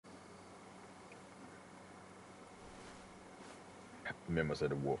members of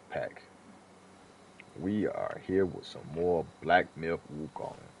the Wolf Pack. We are here with some more Black Myth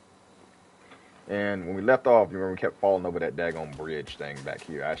WuKong. And when we left off, you remember we kept falling over that daggone bridge thing back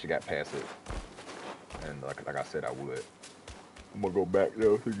here. I actually got past it. And like I said I would. I'm gonna go back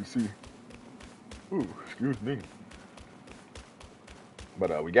there so you can see. Ooh, excuse me.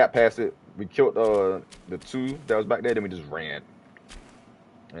 But we got past it. We killed the two that was back there, then we just ran.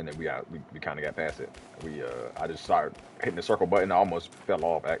 And then we kind of got past it. I just started hitting the circle button. I almost fell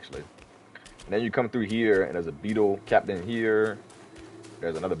off, actually. And then you come through here, and there's a beetle captain here.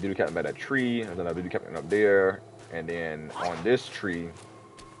 There's another beetle captain by that tree. There's another beetle captain up there. And then on this tree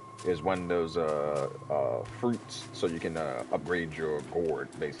is one of those fruits, so you can upgrade your gourd,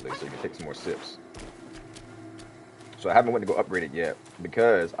 basically, so you can take some more sips. So I haven't went to go upgrade it yet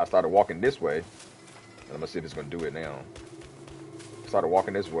because I started walking this way. And I'm gonna see if it's gonna do it now. Started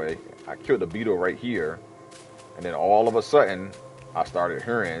walking this way. I killed the beetle right here, and then all of a sudden, I started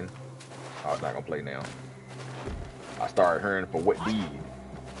hearing. Oh, it's not gonna play now. I started hearing for what deed.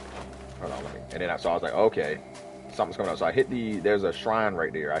 Hold on, and then I was like, okay, something's coming up. So I hit there's a shrine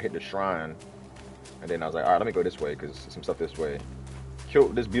right there. I hit the shrine, and then I was like, all right, let me go this way because some stuff this way.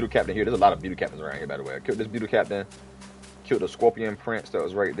 Killed this beetle captain here. There's a lot of beetle captains around here, by the way. I killed this beetle captain. Killed the scorpion prince that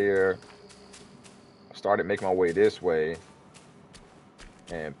was right there. Started making my way this way.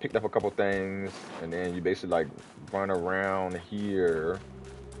 And picked up a couple things, and then you basically like run around here.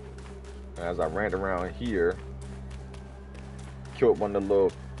 And as I ran around here, killed one of the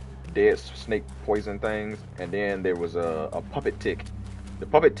little dead snake poison things, and then there was a puppet tick. The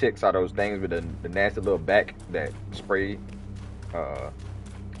puppet ticks are those things with the nasty little back that spray,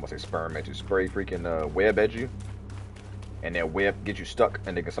 what's it, sperm at you, spray freaking web at you, and their web get you stuck,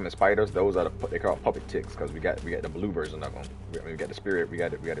 and they can summon spiders. Those are they call puppet ticks because we got the blue version of them. We got the spirit. We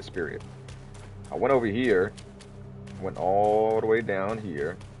got the spirit. I went over here, went all the way down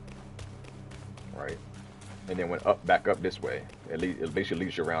here, right, and then went back up this way. It basically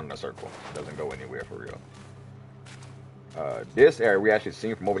leads you around in a circle. It doesn't go anywhere for real. This area we actually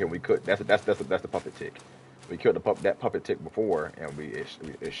seen from over here. We could that's the puppet tick. We killed that puppet tick before, and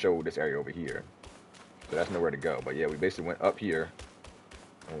it showed this area over here. So that's nowhere to go. But yeah, we basically went up here.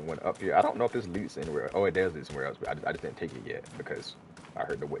 And went up here. I don't know if this leads anywhere. Oh, it does lead somewhere else. But I just didn't take it yet because I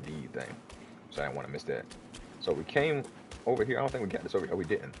heard the what deed thing. So I didn't want to miss that. So we came over here. I don't think we got this over here. Oh, we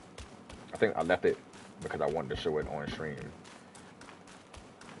didn't. I think I left it because I wanted to show it on stream.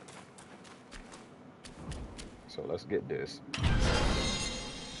 So let's get this.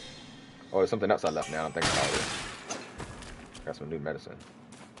 Oh, there's something else I left now. I'm thinking about it. Got some new medicine.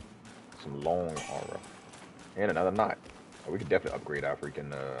 Some Loong aura. And another knot. Oh, we could definitely upgrade our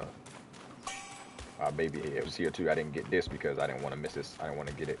freaking baby. It was here too. I didn't get this because I didn't want to miss this. I didn't want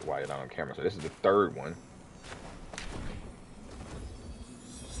to get it while it's on camera. So this is the third one.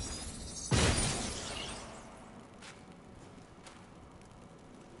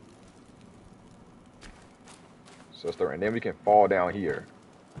 So it's third, and then we can fall down here.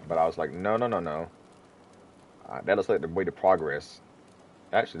 But I was like, no. That looks like the way to progress.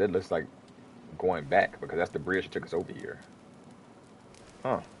 Actually, that looks like going back because that's the bridge that took us over here.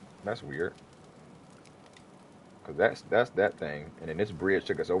 Huh, that's weird. Because that's that thing, and then this bridge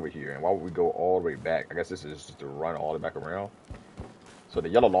took us over here, and why would we go all the way back? I guess this is just to run all the way back around. So the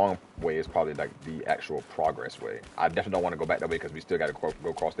yellow long way is probably like the actual progress way. I definitely don't want to go back that way because we still got to go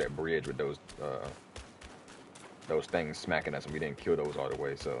across that bridge with those things smacking us, and we didn't kill those all the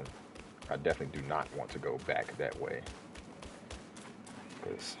way. So I definitely do not want to go back that way.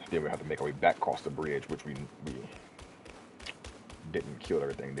 Because then we have to make our way back across the bridge, which we didn't kill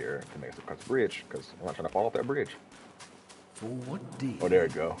everything there to make us across the bridge, because I'm not trying to fall off that bridge. For what deed? Oh, there you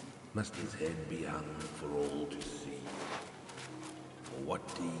go. Must his head be hung for all to see? For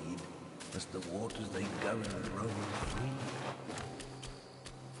what deed must the waters they govern roam free?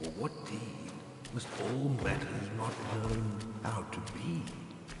 For what deed must all matters not known how to be?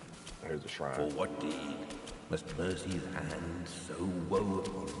 Here's the shrine. For what deed must mercy's hand so woe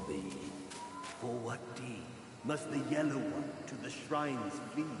upon thee? For what deed must the yellow one to the shrines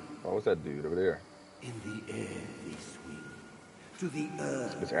flee? Oh, what's that dude over there? In the air they swing, to the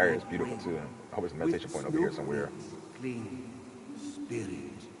earth. This area is beautiful too. I hope it's a meditation point over here somewhere. Clean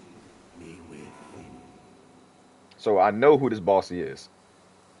spirit be within. So I know who this boss is.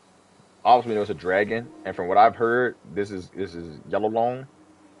 Obviously, it's a dragon, and from what I've heard, this is Yellow Loong,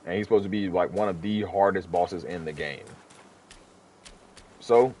 and he's supposed to be like one of the hardest bosses in the game.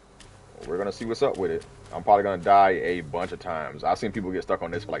 So we're gonna see what's up with it. I'm probably gonna die a bunch of times. I've seen people get stuck on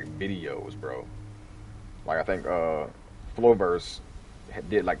this for like videos, bro. Like I think Flowverse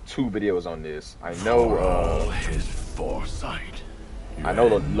did like 2 videos on this. I know his foresight, I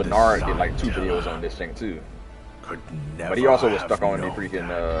know end the Leonard did like 2 Side videos Teller on this thing too, could never but he also was have stuck on the known freaking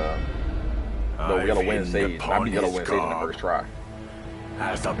that. the I've Yellow Wind hidden Sage. And I upon beat Yellow his Wind Sage in the garb first try.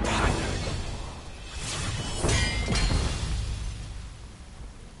 as a pattern.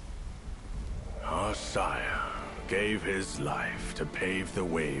 Our sire gave his life to pave the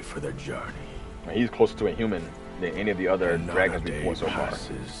way for the journey. And he's closer to a human than any of the other And not dragons a we've day fought so far.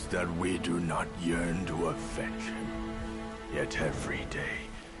 passes that we do not yearn to avenge him. Yet every day,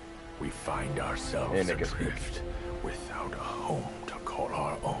 we find ourselves And they can speak. adrift without a home to call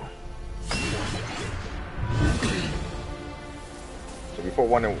our own. So we fought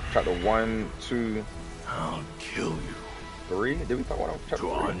one in chapter 1, 2, I'll kill you 3. Did we fight one in chapter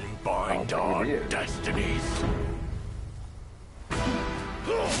to 3? unbind our did. destinies.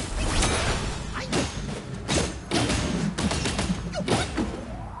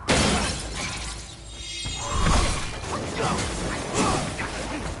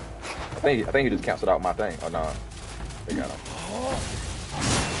 I think he just canceled out my thing. Oh no, they got him.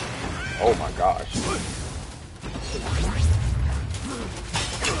 Oh my gosh.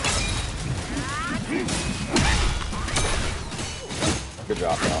 Good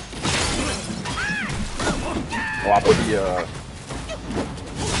job, y'all. Oh,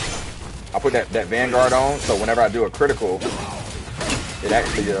 I put that Vanguard on, so whenever I do a critical, it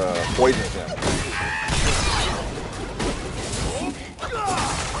actually poisons him.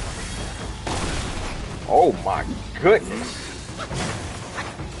 Oh my goodness.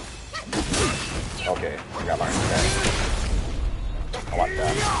 Okay, I got learned that. I like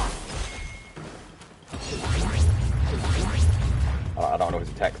that. I don't know his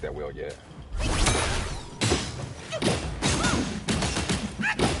attacks that well yet.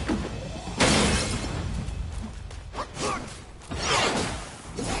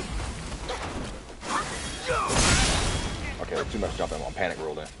 Okay, too much jumping on panic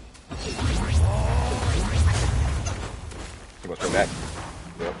rolling. He goes straight back.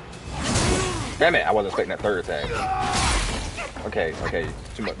 Yep. Damn it, I wasn't expecting that third attack. Okay,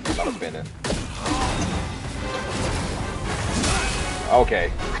 too much spinning.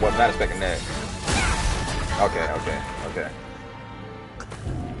 Okay, was not expecting that. Okay.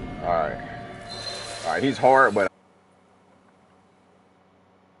 Alright, he's hard, but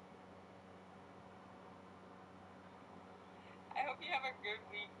I hope you have a good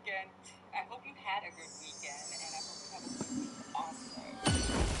weekend. I hope you had a good weekend, and I hope you have a good week also.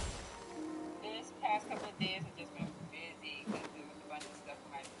 This past couple of days have just been busy because there was a bunch of stuff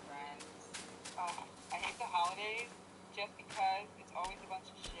with my friends. I hate the holidays just because it's always a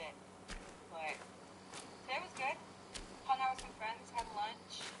bunch of shit. But today was good. Hung out with some friends, had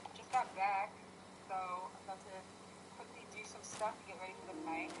lunch, just got back. So I'm about to quickly do some stuff to get ready for the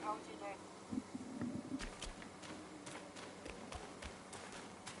night. How was your day?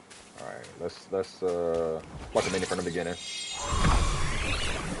 alright, let's pluck him in from the beginning.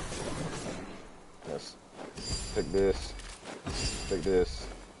 Let's take this, take this,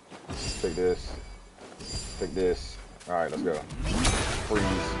 take this, take this. Alright, let's go. Freeze.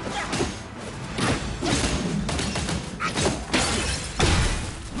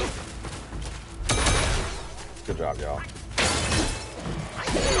 Good job, y'all.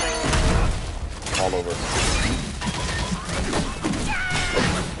 All over.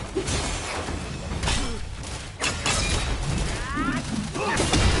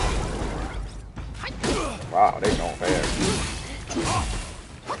 Wow, they going fast.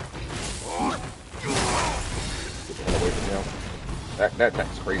 Get the hell away from him. That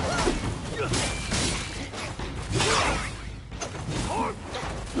attack's crazy.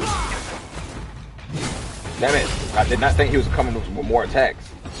 Damn it! I did not think he was coming with more attacks.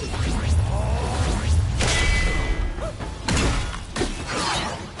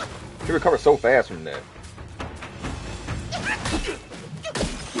 He recovered so fast from that.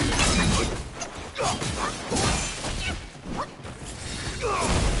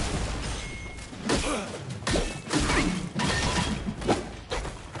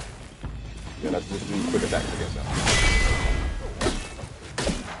 Yeah, let's just do quick attacks against him.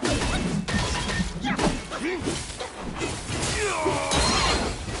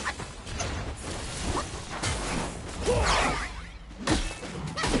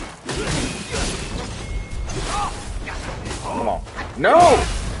 Come on. No!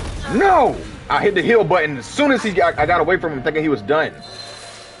 No! I hit the heal button as soon as I got away from him thinking he was done.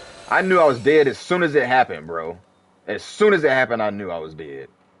 I knew I was dead as soon as it happened, bro. As soon as it happened, I knew I was dead.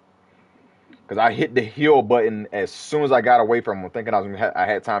 Because I hit the heal button as soon as I got away from him thinking I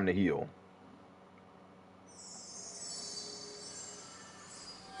had time to heal.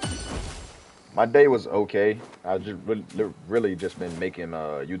 My day was okay. I just really just been making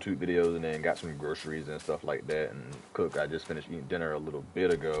YouTube videos and then got some groceries and stuff like that and cook. I just finished eating dinner a little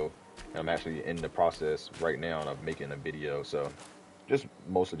bit ago. And I'm actually in the process right now of making a video. So just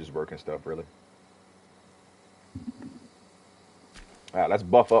mostly just working stuff really. All right, let's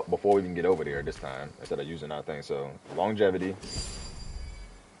buff up before we even get over there this time instead of using our thing. So longevity,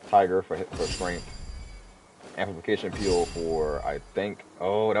 tiger for strength, amplification peel for I think.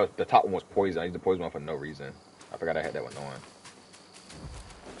 Oh, that was, the top one was poison. I used the poison one for no reason. I forgot I had that one on.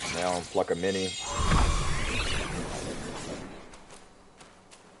 Now pluck a mini.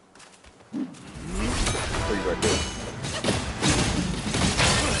 Freeze right there.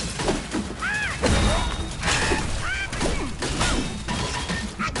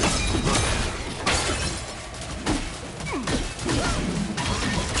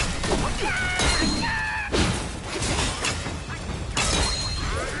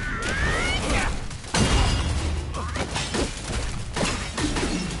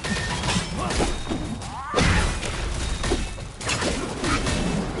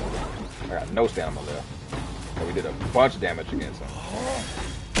 I got no stamina left. So we did a bunch of damage against him.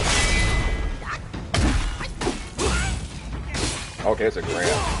 Okay, it's a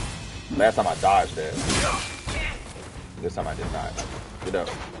grab. Last time I dodged that. This time I did not. Get up.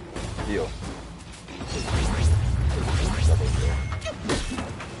 Heal. Double kill.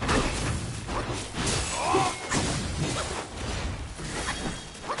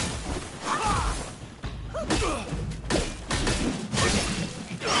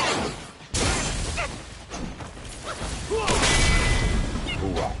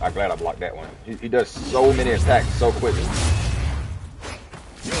 Ooh, I'm glad I blocked that one. He does so many attacks so quickly.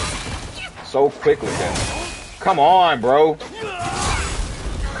 So quickly, then. Come on, bro.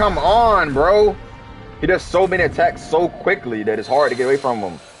 Come on, bro. He does so many attacks so quickly that it's hard to get away from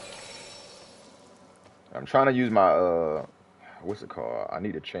him. I'm trying to use my, what's it called? I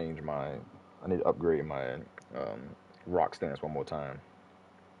need to upgrade my rock stance one more time.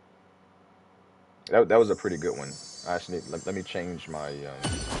 That was a pretty good one. I actually need, let me change my,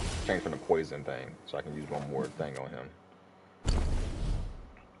 change from the poison thing so I can use one more thing on him.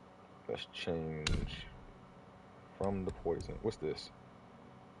 Let's change from the poison. What's this?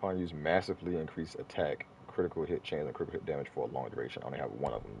 Upon use massively increased attack, critical hit chance, and critical hit damage for a long duration. I only have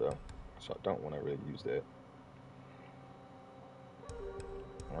one of them though, so I don't want to really use that.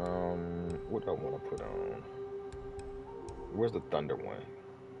 What do I want to put on? Where's the thunder one?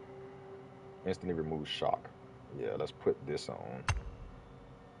 Instantly remove shock. Yeah, let's put this on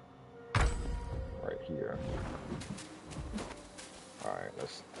right here. All right,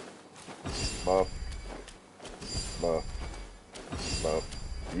 let's buff, buff, buff.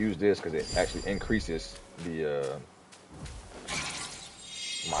 Use this because it actually increases the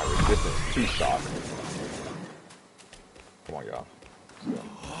my resistance to shock. Come on, y'all. Let's go.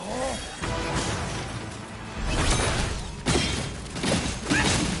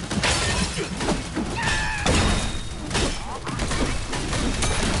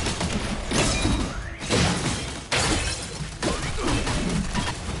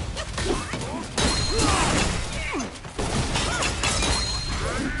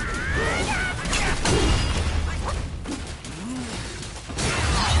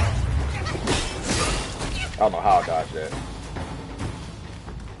 I don't know how I dodged that.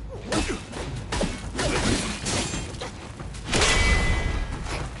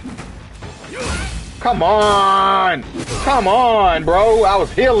 Come on! Come on, bro! I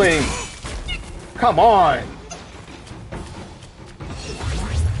was healing! Come on!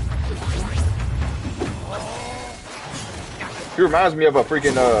 He reminds me of a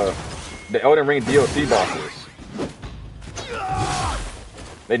freaking, the Elden Ring DLC bosses.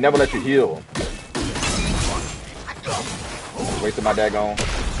 They never let you heal. Wasted my daggone.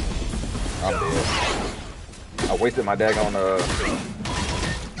 I'm dead. I wasted my daggone,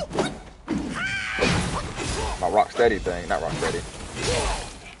 my rock steady thing. Not rock steady.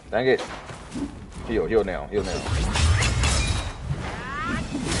 Dang it. Heal, heal now, heal now.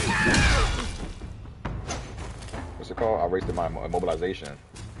 What's it called? I wasted my immobilization.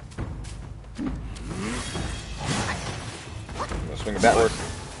 I'm gonna swing it backwards.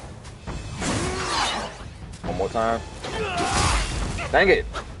 One more time. Dang it!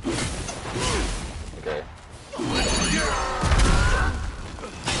 Okay.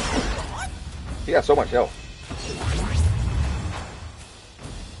 He has so much health.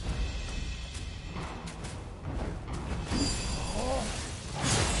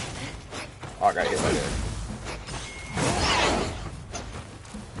 Oh, I got hit by that.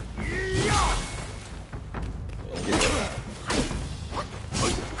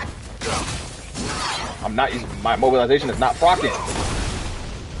 I'm not using my mobilization is not proccing.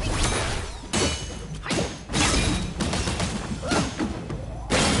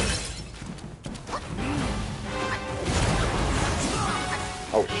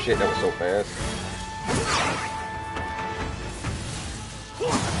 Oh shit, that was so fast.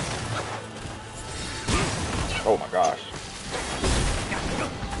 Oh my gosh.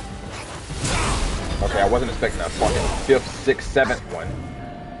 Okay, I wasn't expecting a fucking 5th, 6th, 7th one.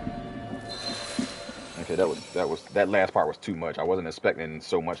 Okay, that last part was too much. I wasn't expecting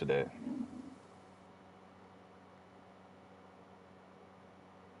so much of that.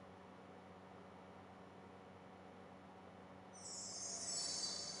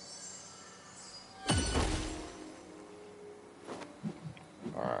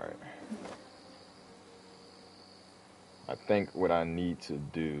 Alright. I think what I need to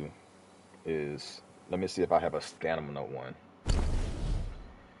do is, let me see if I have a stamina one.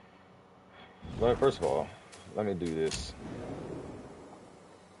 But first of all, let me do this.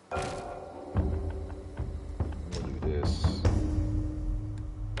 Let me do this.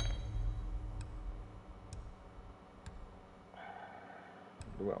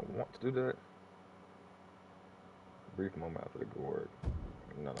 Do I want to do that? Brief moment after the gourd.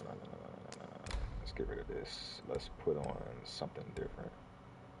 No. Let's get rid of this. Let's put on something different.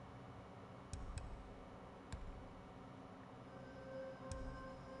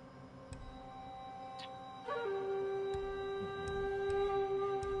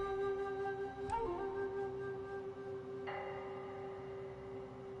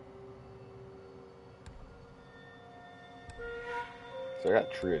 So I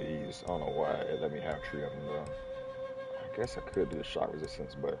got 3 of these. I don't know why it let me have 3 of them though. I guess I could do the shock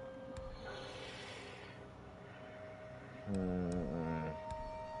resistance, but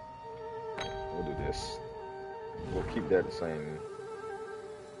we'll do this. We'll keep that the same.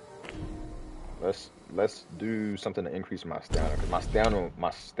 Let's do something to increase my stamina, because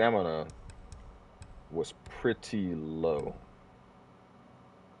my stamina was pretty low.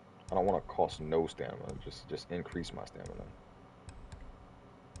 I don't want to cost no stamina. Just increase my stamina.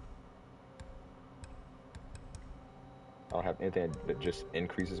 I don't have anything that just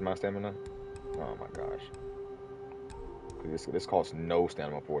increases my stamina. Oh my gosh. This costs no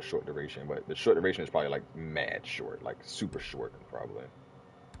stamina for a short duration, but the short duration is probably like mad short, like super short probably.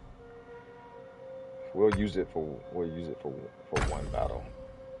 We'll use it for one battle.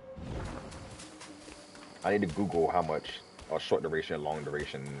 I need to Google how much a short duration, long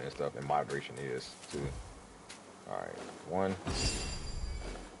duration, and stuff, and moderation is too. All right, 1.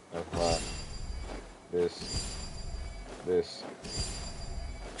 F5. This.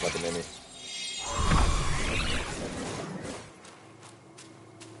 Weapon enemy.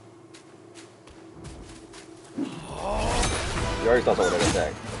 You already saw some of that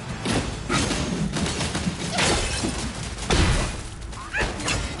attack.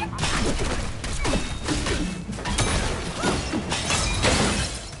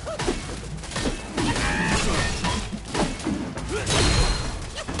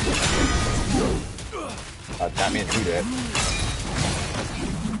 I meant to do that.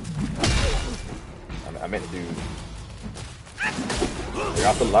 I meant to do. They're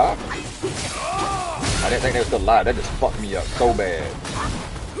out the live? I didn't think they were still alive. That just fucked me up so bad.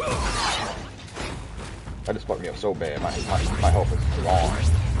 That just fucked me up so bad. My health is gone.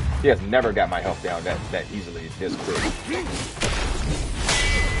 He has never got my health down that easily this quick.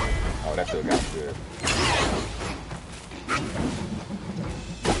 Oh, that still got good.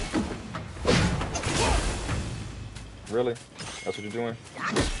 Really? That's what you're doing?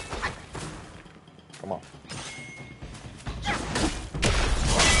 Come on.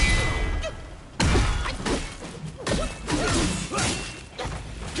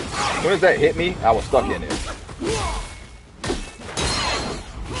 As soon as that hit me, I was stuck in it.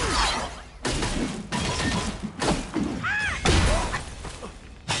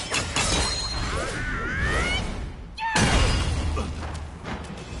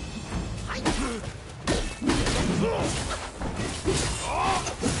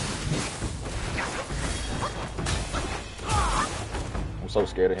 I'm so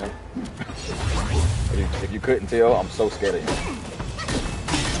scared of him. If you couldn't tell, I'm so scared of him.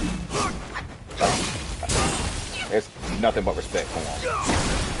 It's nothing but respect for him.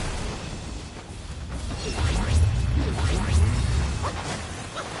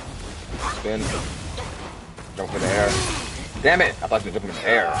 Spin. Jump in the air. Damn it! I thought you were jumping in the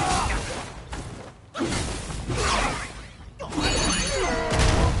air.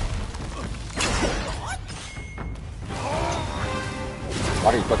 Why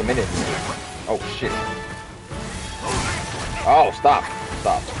are you fucking minute? Oh shit. Oh, stop.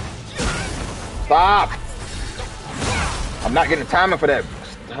 Stop. Stop! I'm not getting the timing for that.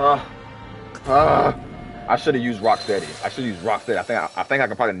 I should have used Rocksteady. I should use Rocksteady. I think I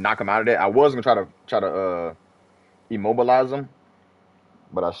can probably knock him out of there. I was gonna try to immobilize him,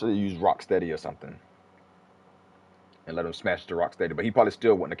 but I should have used Rocksteady or something and let him smash the Rocksteady. But he probably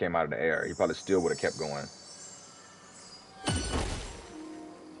still wouldn't have came out of the air. He probably still would have kept going.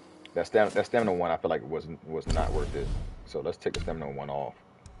 That stamina one I feel like was not worth it. So let's take the stamina one off.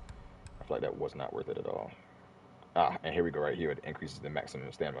 I feel like that was not worth it at all. Ah, and here we go right here. It increases the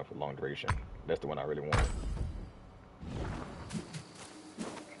maximum stamina for long duration. That's the one I really want.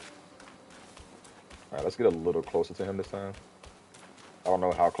 Alright, let's get a little closer to him this time. I don't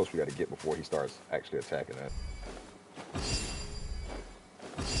know how close we got to get before he starts actually attacking it.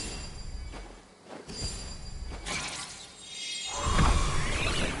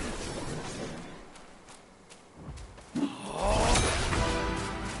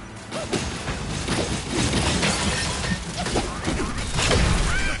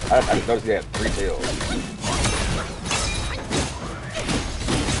 I just noticed he had 3 tails.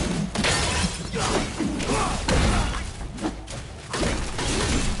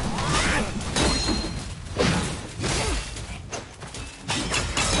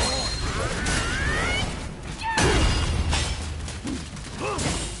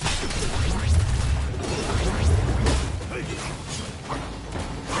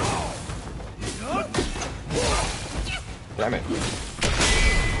 Damn it.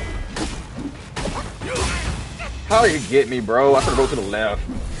 How did he get me, bro? I should go to the left.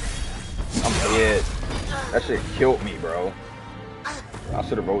 I'm dead. That shit killed me, bro. I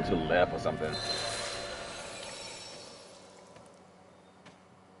should have rolled to the left or something.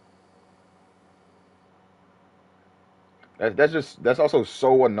 That's also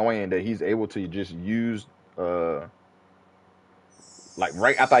so annoying that he's able to just use like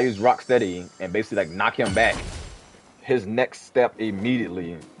right after I use Rocksteady and basically like knock him back. His next step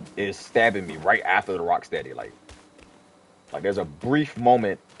immediately is stabbing me right after the Rocksteady. Like there's a brief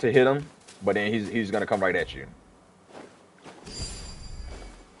moment to hit him, but then he's gonna come right at you.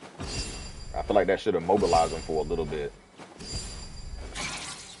 I feel like that should have mobilized him for a little bit.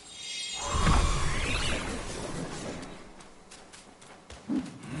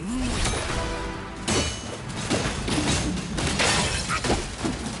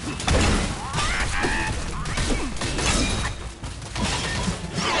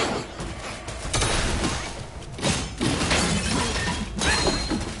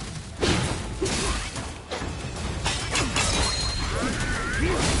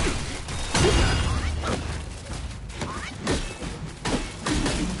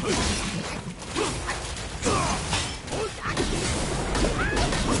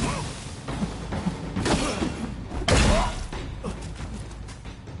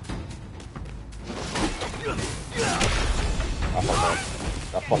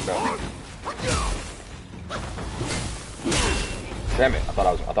 Damn it! I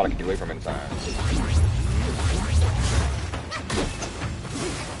thought I could get away from it in time.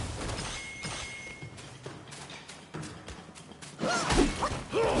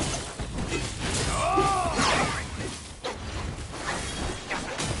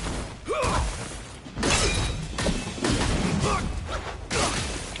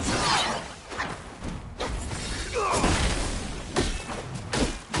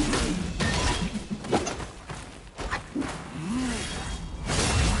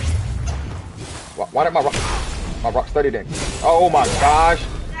 Why did my Rocksteady then? Oh my gosh!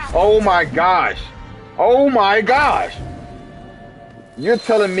 Oh my gosh! Oh my gosh! You're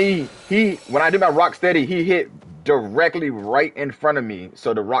telling me when I did my Rocksteady, he hit directly right in front of me,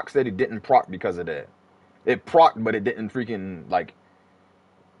 so the Rocksteady didn't proc because of that. It procced, but it didn't freaking like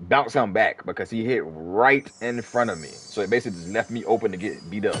bounce him back because he hit right in front of me. So it basically just left me open to get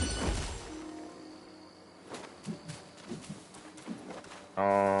beat up.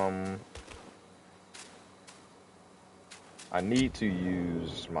 I need to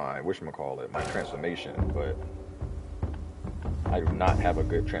use my my transformation, but I do not have a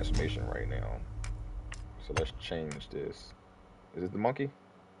good transformation right now. So let's change this. Is it the monkey?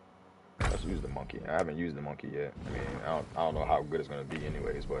 Let's use the monkey. I haven't used the monkey yet. I mean, I don't know how good it's gonna be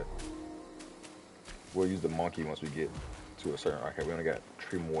anyways, but we'll use the monkey once we get to a certain. Okay, we only got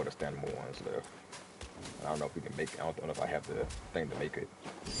 3 more Destined Ones left. I don't know if we can make. I don't know if I have the thing to make it.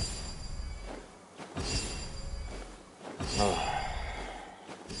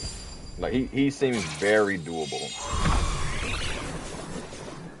 Like he seems very doable.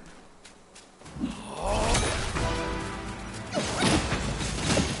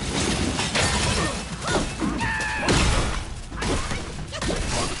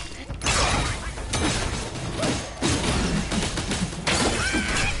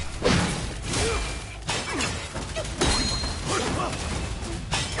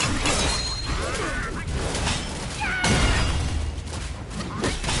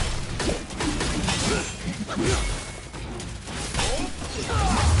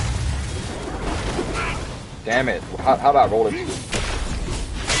 Damn it. How do I roll it?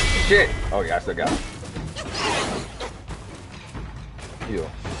 Shit. Oh, yeah, I still got it. Heal.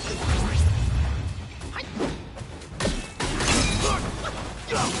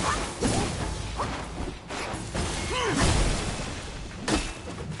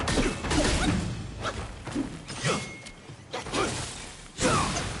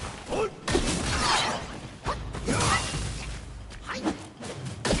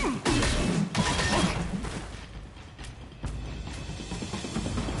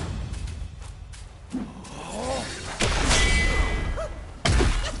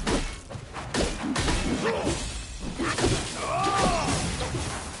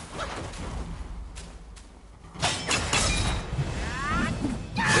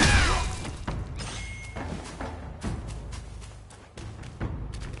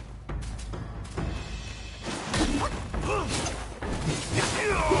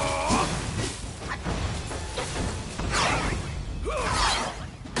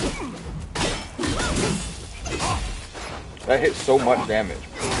 That hit so much damage.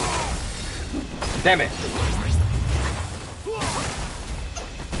 Damn it!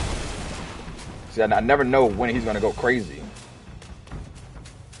 See, I never know when he's gonna go crazy.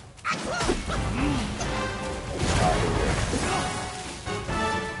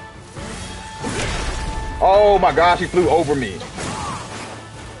 Oh my gosh, he flew over me.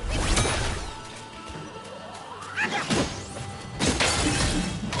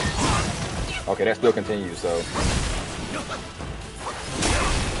 Okay, that still continues, so.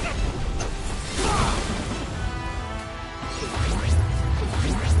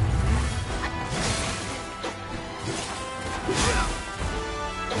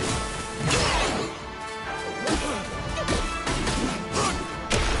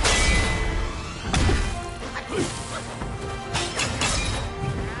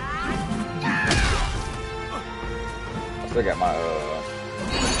 I still got my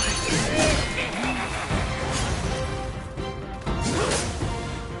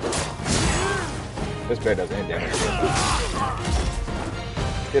this bear does any damage.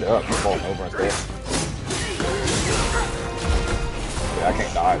 Get up, you're falling over instead. Yeah, I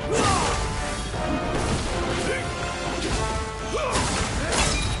can't dodge.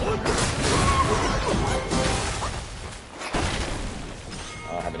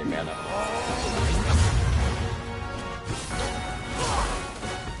 I don't have any mana.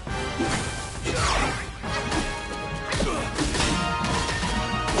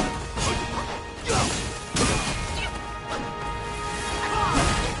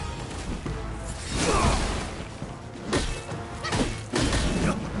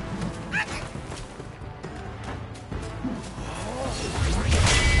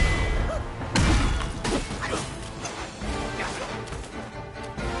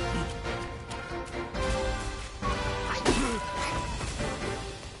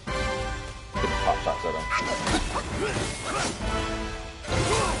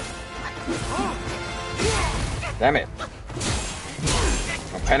 Damn it.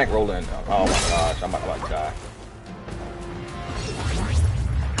 I'm panic rolling. Oh my gosh, I'm about to die.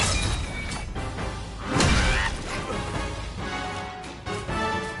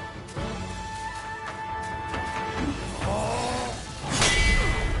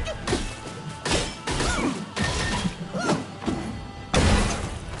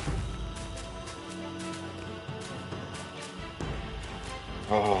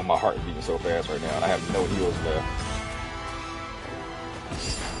 Oh, my heart is beating so fast right now, and I have no heals left.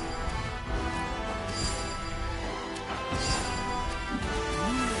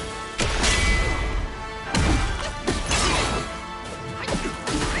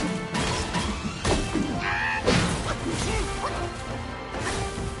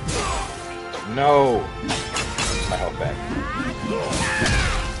 No! My health back.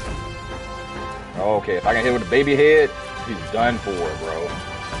 Okay, if I can hit with the baby head, he's done for, bro.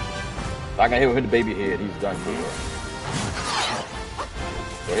 If I can hit with the baby head, he's done for.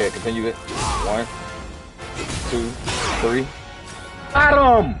 Go ahead, continue it. 1, 2, 3.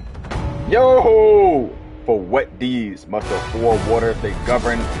 Got him! Yo! For wet deeds must the four waters they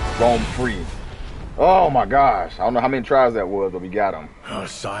govern roam free. Oh my gosh. I don't know how many tries that was, but we got him. Our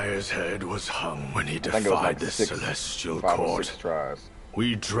sire's head was hung when he I think it was defied like this celestial 5 or court. 6 tries.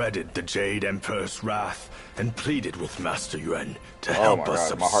 We dreaded the Jade Emperor's wrath and pleaded with Master Yuan to Oh help my us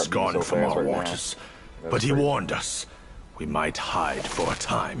God, my heart beating abscond so from fast our right now. waters. That's But he crazy. warned us we might hide for a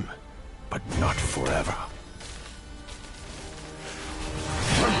time, but not forever.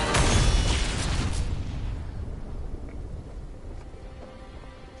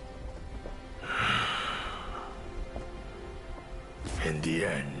 In the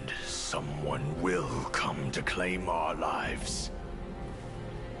end, someone will come to claim our lives.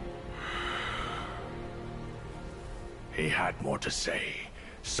 He had more to say.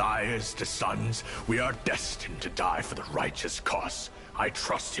 Sires to sons, we are destined to die for the righteous cause. I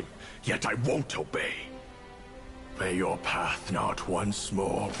trust him, yet I won't obey. May your path not once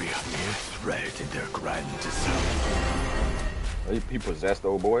more be a mere thread in their grand design. He possessed the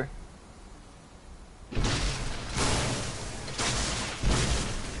old boy.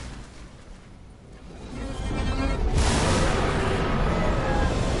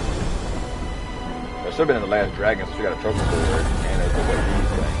 That should have been in the last dragon, so she got a trophy for it, and it's a what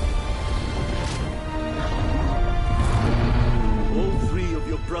thing. All three of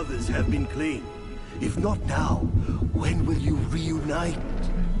your brothers have been claimed. If not now, when will you reunite?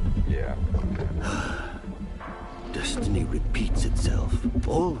 Yeah. Destiny repeats itself,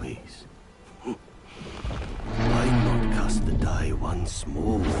 always. Why not cast the die once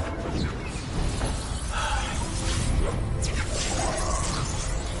more?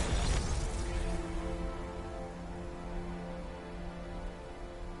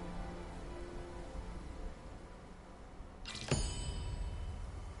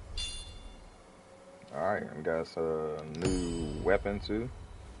 Alright, we got a new weapon too.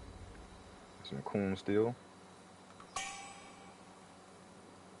 Some coon steel.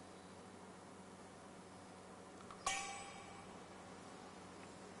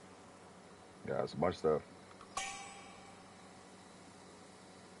 Got a bunch of stuff.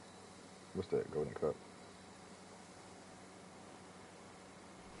 What's that? Golden cup.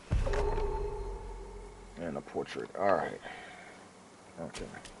 And a portrait. Alright. Okay.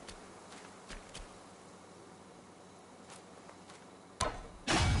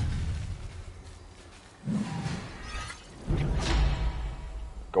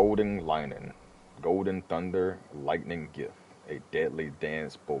 Golden Lining, Golden Thunder, Lightning Gift, a deadly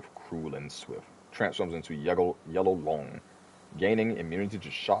dance both cruel and swift. Transforms into yellow Loong, gaining immunity to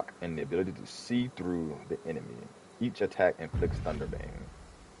shock and the ability to see through the enemy. Each attack inflicts Thunderbang.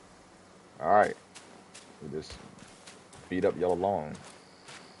 Alright, we just beat up Yellow Loong.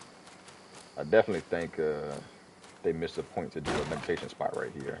 I definitely think they missed a point to do a meditation spot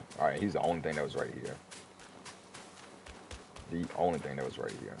right here. Alright, he's the only thing that was right here. The only thing that was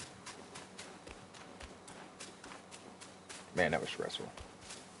right here. Man, that was stressful.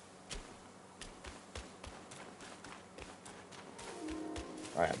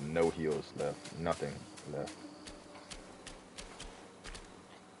 I have no heals left. Nothing left.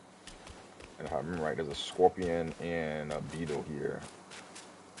 And if I remember right, there's a scorpion and a beetle here.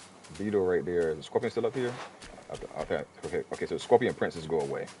 Beetle right there. Is the scorpion still up here? Okay, so the scorpion princes go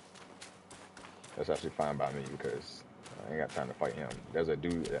away. That's actually fine by me because I ain't got time to fight him. There's a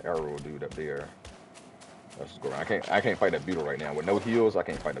dude, an arrow dude up there. Let's just go around. I can't fight that beetle right now. With no heals, I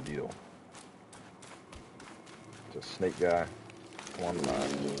can't fight the beetle. It's a snake guy. Come on,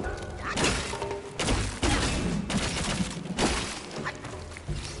 alive.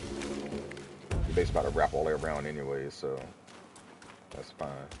 You're basically about to wrap all the way around anyway, so that's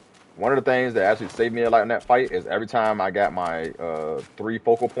fine. One of the things that actually saved me a lot in that fight is every time I got my 3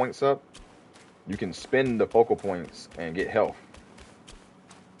 focal points up, you can spend the focal points and get health.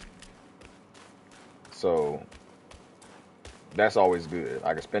 So that's always good.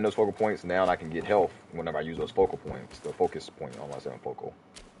 I can spend those focal points now and I can get health whenever I use those focal points. The focus point on my 7 focal.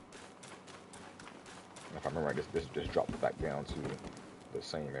 If I remember right, this just dropped back down to the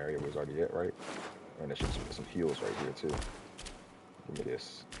same area it was already at, right? And there's some heals right here too. Give me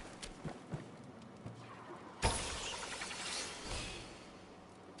this.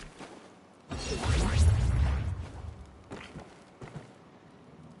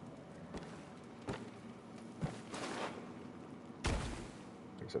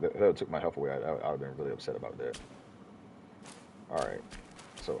 So that took my health away. I would have been really upset about that. Alright.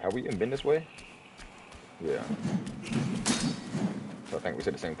 So have we even been this way? Yeah. So I think we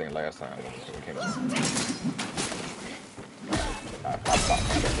said the same thing last time when we came up.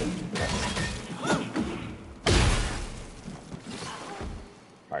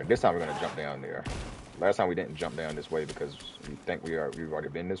 Alright, this time we're going to jump down there. Last time we didn't jump down this way because we think we've already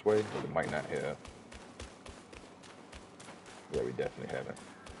been this way, but we might not have. Yeah, we definitely haven't.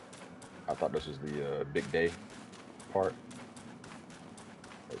 I thought this was the big day part.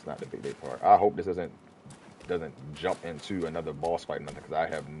 It's not the big day part. I hope this doesn't jump into another boss fight or nothing because I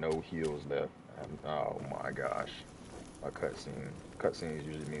have no heals left. Oh my gosh. A cutscene. Cutscenes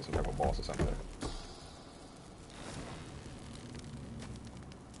usually mean some type of boss or something.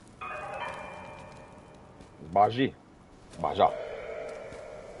 Baji. Baja.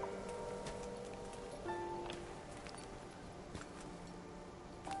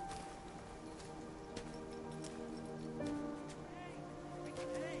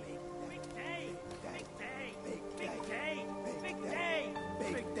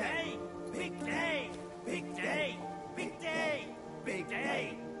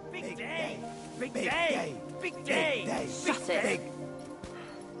 Big day! Big day! Shut it!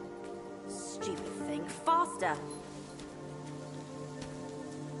 Stupid thing. Faster!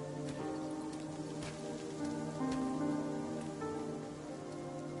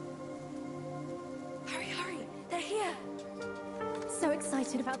 Hurry, hurry! They're here! So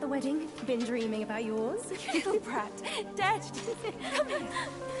excited about the wedding. Been dreaming about yours. Little brat. Dead. Come here.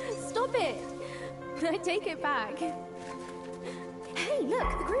 Stop it! I take it back. Hey,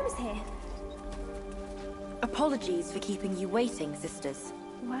 look, the groom is here. Apologies for keeping you waiting, sisters.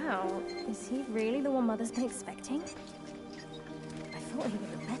 Wow, is he really the one Mother's been expecting? I thought he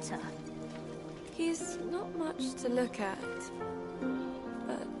would look better. He's not much to look at,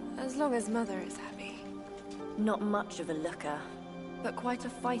 but as long as Mother is happy. Not much of a looker, but quite a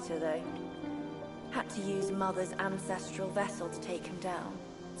fighter, though. Had to use Mother's ancestral vessel to take him down.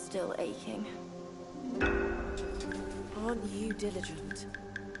 Still aching. Aren't you diligent?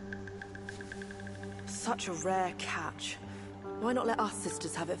 Such a rare catch. Why not let us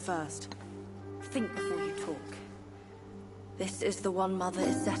sisters have it first? Think before you talk. This is the one Mother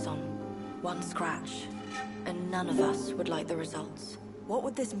is set on. One scratch. And none of us would like the results. What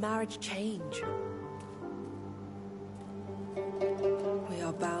would this marriage change? We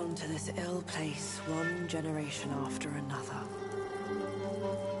are bound to this ill place one generation after another.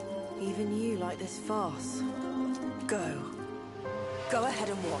 Even you like this farce. Go. Go ahead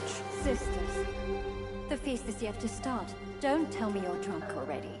and watch. Sisters, the feast is yet to start. Don't tell me you're drunk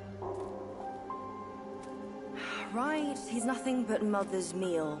already. Right, he's nothing but Mother's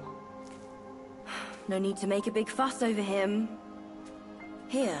meal. No need to make a big fuss over him.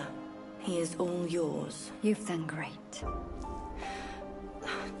 Here, he is all yours. You've done great.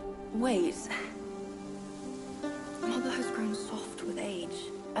 Wait. Mother has grown soft with age,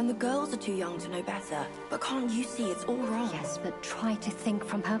 and the girls are too young to know better. But can't you see it's all wrong? Yes, but try to think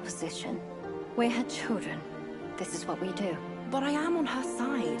from her position. We're her children. This is what we do. But I am on her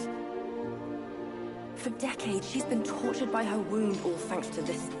side. For decades, she's been tortured by her wound, all thanks to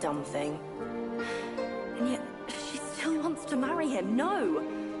this dumb thing. And yet, she still wants to marry him. No!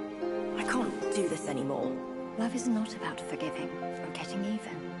 I can't do this anymore. Love is not about forgiving or getting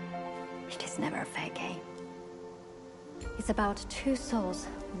even. It is never a fair game. It's about two souls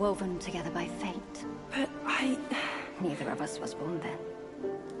woven together by fate. But Neither of us was born then.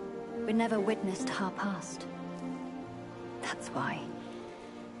 We never witnessed her past. That's why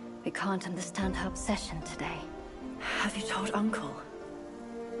we can't understand her obsession today. Have you told Uncle?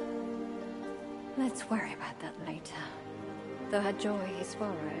 Let's worry about that later. Though her joy is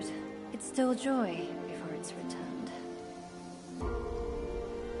borrowed, it's still joy before it's returned.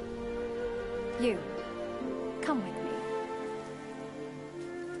 You, come with me.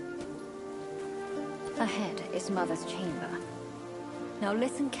 Ahead is Mother's chamber. Now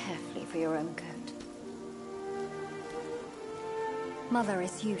listen carefully for your own good. Mother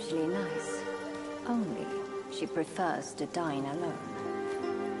is usually nice. Only she prefers to dine alone.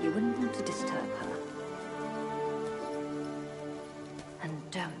 You wouldn't want to disturb her.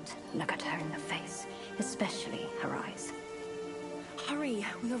 And don't look at her in the face, especially her eyes. Hurry,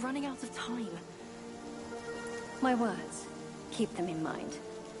 we are running out of time. My words, keep them in mind.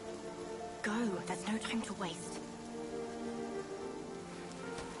 Go, there's no time to waste.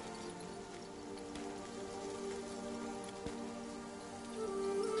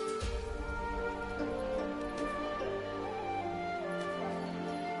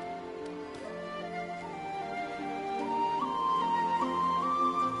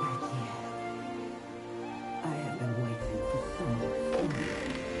 I have been waiting for so long.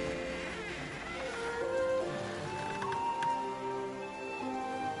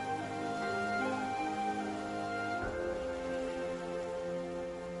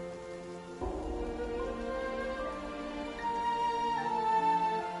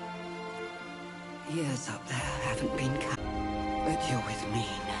 Years up there haven't been cut, but you're with me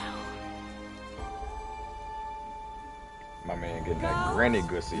now. My man getting that granny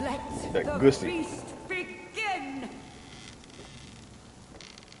gussy. Let That the gussy. feast begin!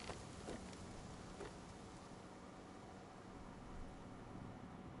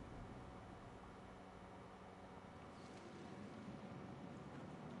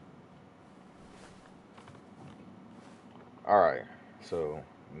 Alright, so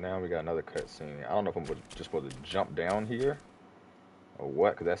now we got another cutscene. I don't know if I'm just supposed to jump down here or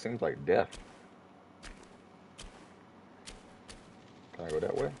what, because that seems like death. Can I go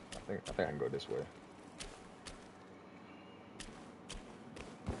that way? I think I can go this way.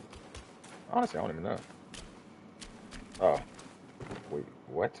 Honestly, I don't even know. Oh, wait,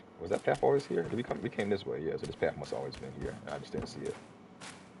 what? Was that path always here? Did we came this way? Yeah, so this path must have always been here. I just didn't see it.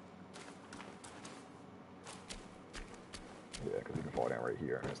 right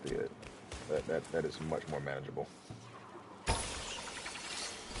here instead. That is much more manageable.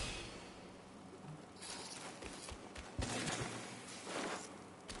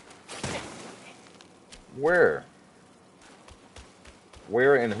 Where?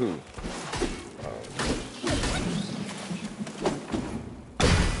 Where and who?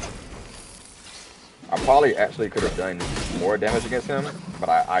 I probably actually could have done more damage against him, but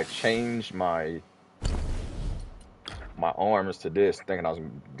I changed my arms to this, thinking I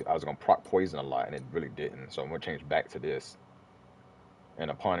was gonna proc poison a lot, and it really didn't. So I'm gonna change back to this. And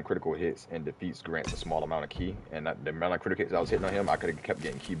upon critical hits and defeats, grants a small amount of key. And the amount of critical hits I was hitting on him, I could have kept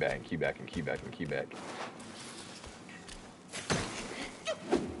getting key back and key back and key back and key back.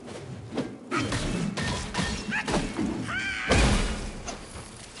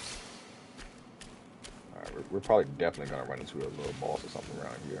 Alright, we're probably definitely gonna run into a little boss or something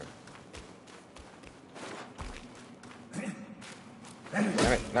around here.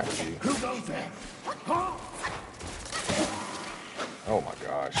 Damn it, not you. Oh my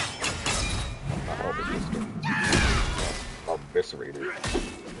gosh. My heart is just eviscerated.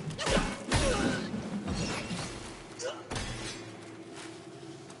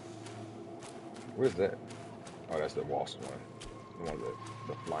 Where's that? Oh, that's the wasp one. The ones that,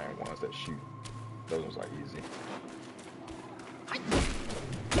 the flying ones that shoot. Those ones are easy.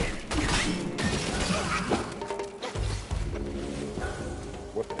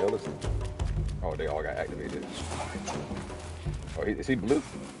 What the hell is it? Oh, they all got activated. Oh, is he blue?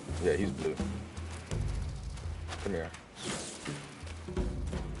 Yeah, he's blue. Come here.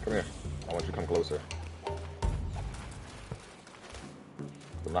 Come here. I want you to come closer.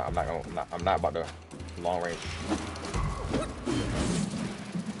 I'm not about to long range.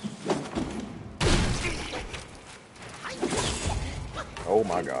 Oh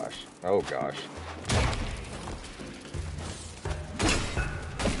my gosh. Oh gosh.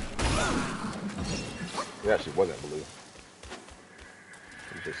 It actually wasn't blue.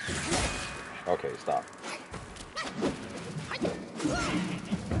 Just... Okay, stop.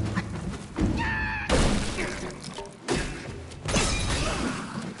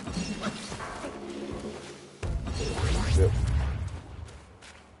 Yep.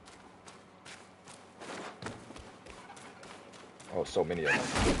 Oh, so many of them.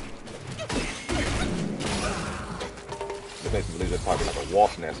 This makes me believe there's probably like a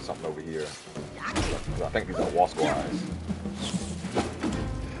wasp nest or something over here. I think these are wasp eyes.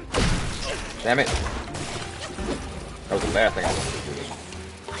 Damn it! That was the last thing I wanted to do.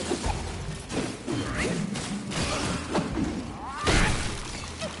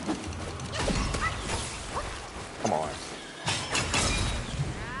 Come on.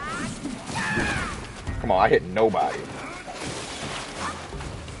 Come on, I hit nobody.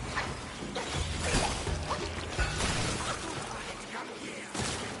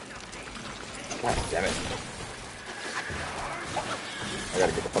 God damn it. I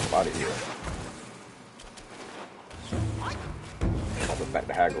gotta get the fuck out of here. Back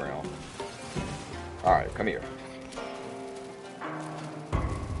to high ground. Alright, come here.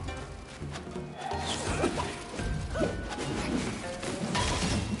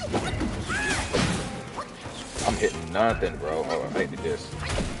 I'm hitting nothing, bro. Oh, I hate this.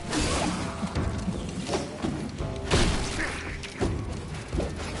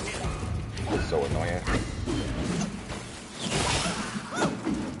 It's so annoying.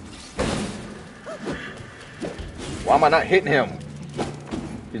 Why am I not hitting him?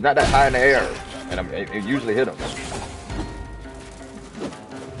 He's not that high in the air, and I usually hit him.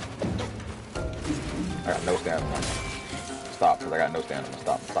 I got no stamina. Stop, because I got no stamina.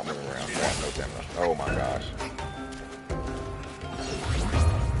 Stop moving around. I got no stamina. Oh my gosh.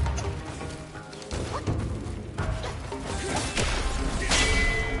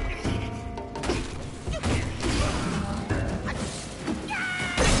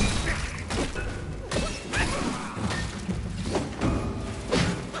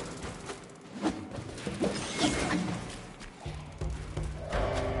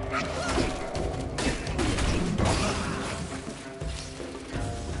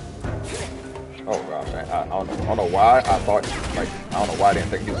 I don't know why I thought, like, I don't know why I didn't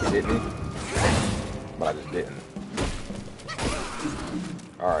think he was gonna hit me, but I just didn't.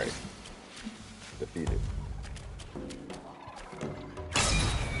 Alright. Defeated.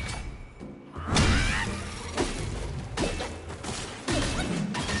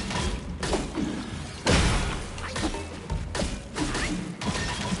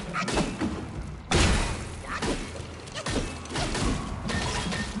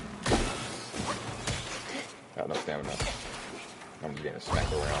 Got no stamina. I'm just getting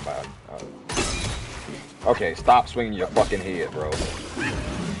smacked around by Okay, stop swinging your fucking head, bro.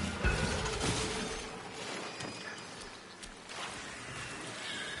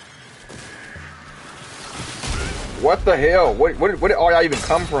 What the hell? Where did all y'all even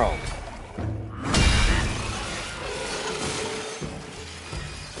come from?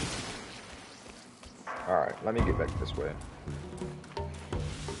 Alright, let me get back this way.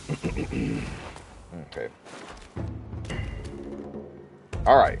 Okay.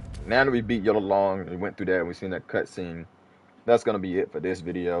 Alright, now that we beat Yellow Long, we went through that and we seen that cutscene, that's going to be it for this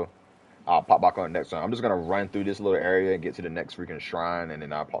video. I'll pop back on the next one. I'm just going to run through this little area and get to the next freaking shrine, and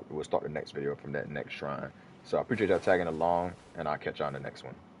then we'll start the next video from that next shrine. So I appreciate y'all tagging along, and I'll catch y'all on the next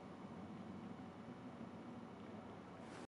one.